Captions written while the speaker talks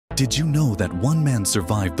Did you know that one man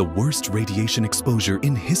survived the worst radiation exposure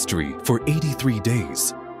in history for 83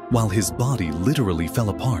 days, while his body literally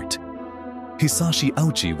fell apart? Hisashi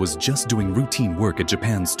Ouchi was just doing routine work at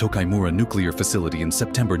Japan's Tokaimura nuclear facility in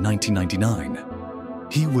September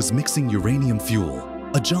 1999. He was mixing uranium fuel,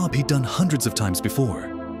 a job he'd done hundreds of times before.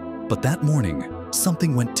 But that morning,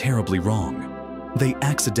 something went terribly wrong. They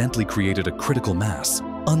accidentally created a critical mass,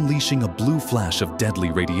 unleashing a blue flash of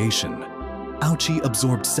deadly radiation. Ouchi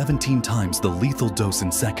absorbed 17 times the lethal dose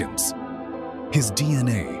in seconds. His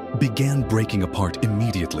DNA began breaking apart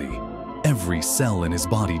immediately, every cell in his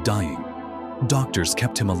body dying. Doctors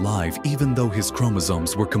kept him alive even though his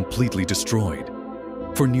chromosomes were completely destroyed.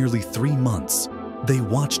 For nearly 3 months, they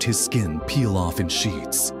watched his skin peel off in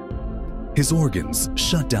sheets. His organs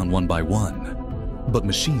shut down one by one, but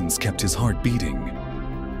machines kept his heart beating.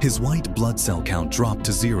 His white blood cell count dropped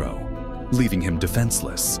to 0, leaving him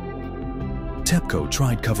defenseless. TEPCO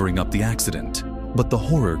tried covering up the accident, but the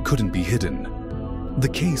horror couldn't be hidden. The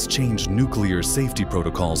case changed nuclear safety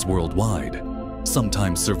protocols worldwide.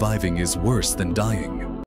 Sometimes surviving is worse than dying.